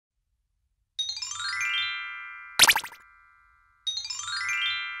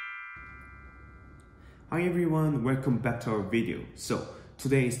Hi everyone, welcome back to our video. So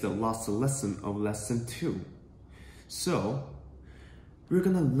today is the last lesson of lesson 2. So we're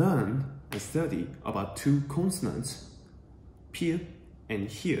gonna learn and study about two consonants, Pi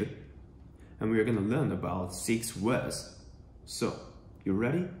and Hi-eut, and we're gonna learn about 6 words. So you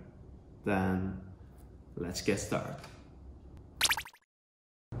ready? Then let's get started.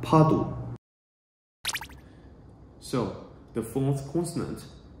 pado. So the fourth consonant,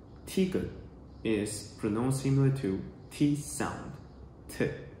 tigr, is pronounced similar to T sound,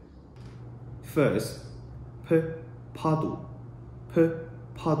 T. First, pado,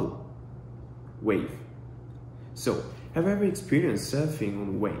 wave. So, have I ever experienced surfing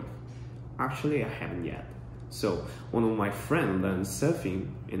on wave? Actually, I haven't yet. So, one of my friends learned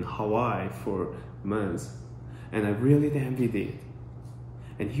surfing in Hawaii for months, and I really envied it.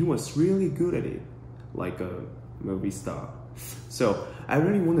 And he was really good at it, like a movie star. So I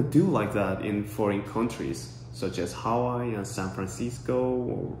really want to do like that in foreign countries, such as Hawaii and San Francisco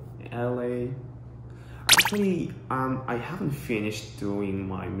or LA. Actually, I haven't finished doing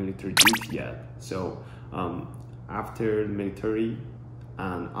my military duty yet. So after military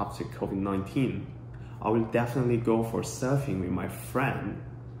and after COVID-19, I will definitely go for surfing with my friend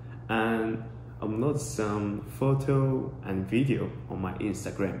and upload some photo and video on my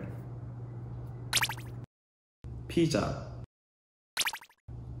Instagram. Pizza.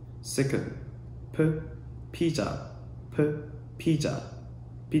 Second, pizza, pizza.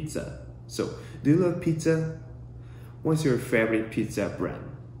 So, do you love pizza? What's your favorite pizza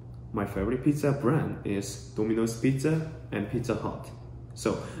brand? My favorite pizza brand is Domino's Pizza and Pizza Hut.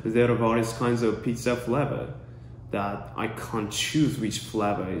 So, there are various kinds of pizza flavor that I can't choose which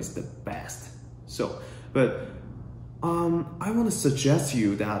flavor is the best. So, but I want to suggest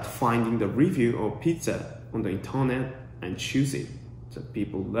you that finding the review of pizza on the internet and choose it. So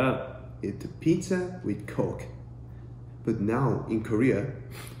people love eat pizza with Coke. But now in Korea,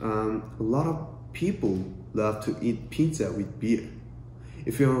 a lot of people love to eat pizza with beer.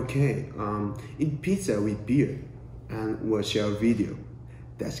 If you're okay, eat pizza with beer and watch our video.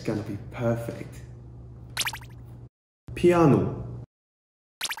 That's gonna be perfect. Piano.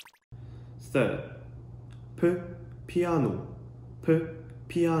 Third, piano,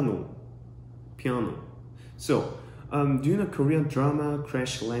 piano. So, do you know Korean drama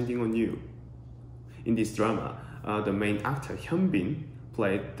Crash Landing on You? In this drama, the main actor Hyunbin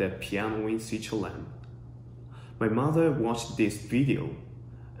played the piano in Switzerland. My mother watched this video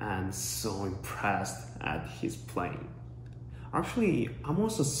and so impressed at his playing. Actually, I'm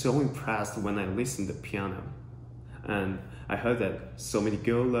also so impressed when I listen to piano. And I heard that so many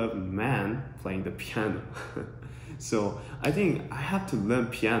girls love men playing the piano. So I think I have to learn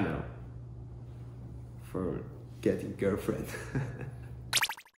piano for getting girlfriend.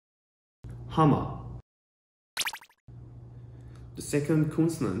 Hammer. The second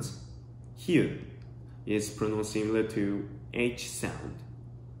consonant, here, is pronounced similar to H sound.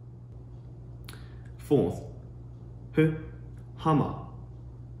 Fourth, hammer,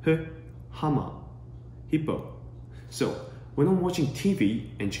 hippo. So when I'm watching TV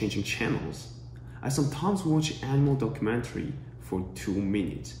and changing channels, I sometimes watch animal documentary for 2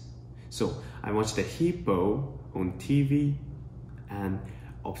 minutes. So I watch the hippo on TV, and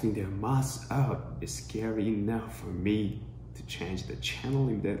opening their mouths up is scary enough for me to change the channel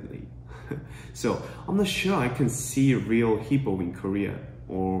immediately. So I'm not sure I can see a real hippo in Korea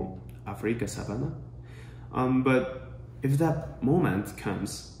or Africa savannah. But if that moment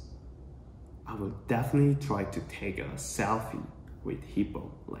comes, I will definitely try to take a selfie with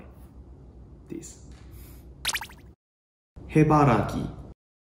hippo like this. 해바라기.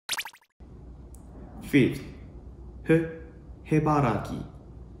 Fifth, 해바라기,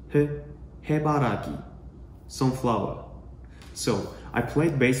 sunflower. So I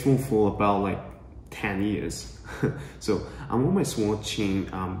played baseball for about like 10 years. So I'm always watching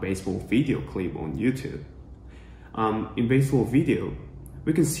baseball video clip on YouTube. In baseball video,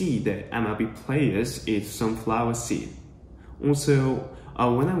 we can see that MLB players eat sunflower seed. Also,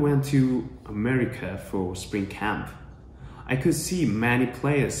 when I went to America for spring camp, I could see many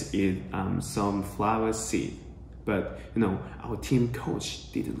players eat sunflower seed, but you know, our team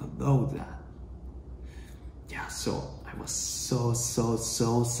coach didn't allow that. Yeah, so I was so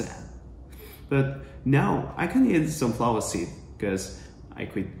sad. But now I can eat sunflower seed because I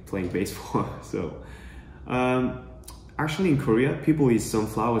quit playing baseball. So actually in Korea, people eat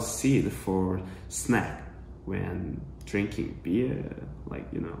sunflower seed for snack when drinking beer, like,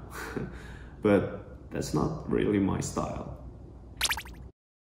 you know. But that's not really my style.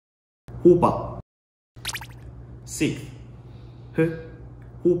 호박. Sixth,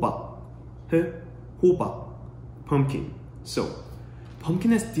 호박, 호박, pumpkin. So,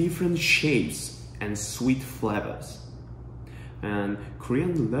 pumpkin has different shapes and sweet flavors. And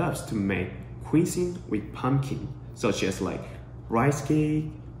Korean loves to make cuisine with pumpkin, such as like rice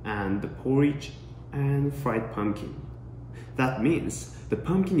cake and porridge and fried pumpkin. That means the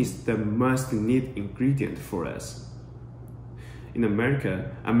pumpkin is the most needed ingredient for us. In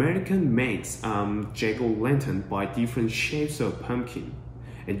America, American makes jack-o'-lantern by different shapes of pumpkin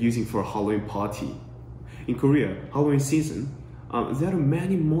and using for Halloween party. In Korea, Halloween season, there are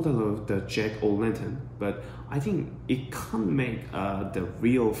many models of the jack-o'-lantern, but I think it can't make the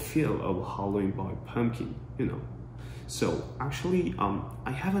real feel of Halloween by pumpkin, you know. So actually,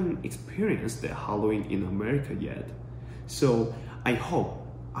 I haven't experienced the Halloween in America yet. So I hope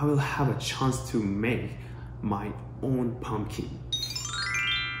I will have a chance to make my own pumpkin.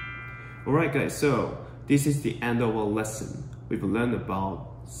 Alright guys, so this is the end of our lesson. We've learned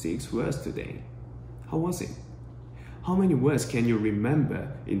about 6 words today. How was it? How many words can you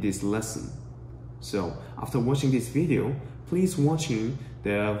remember in this lesson? So after watching this video, please watching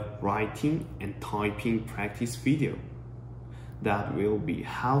the writing and typing practice video. That will be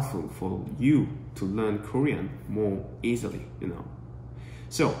helpful for you to learn Korean more easily, you know.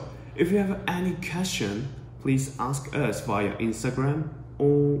 So if you have any question, please ask us via Instagram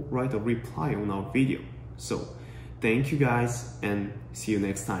or write a reply on our video. So thank you guys and see you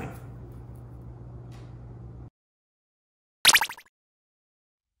next time.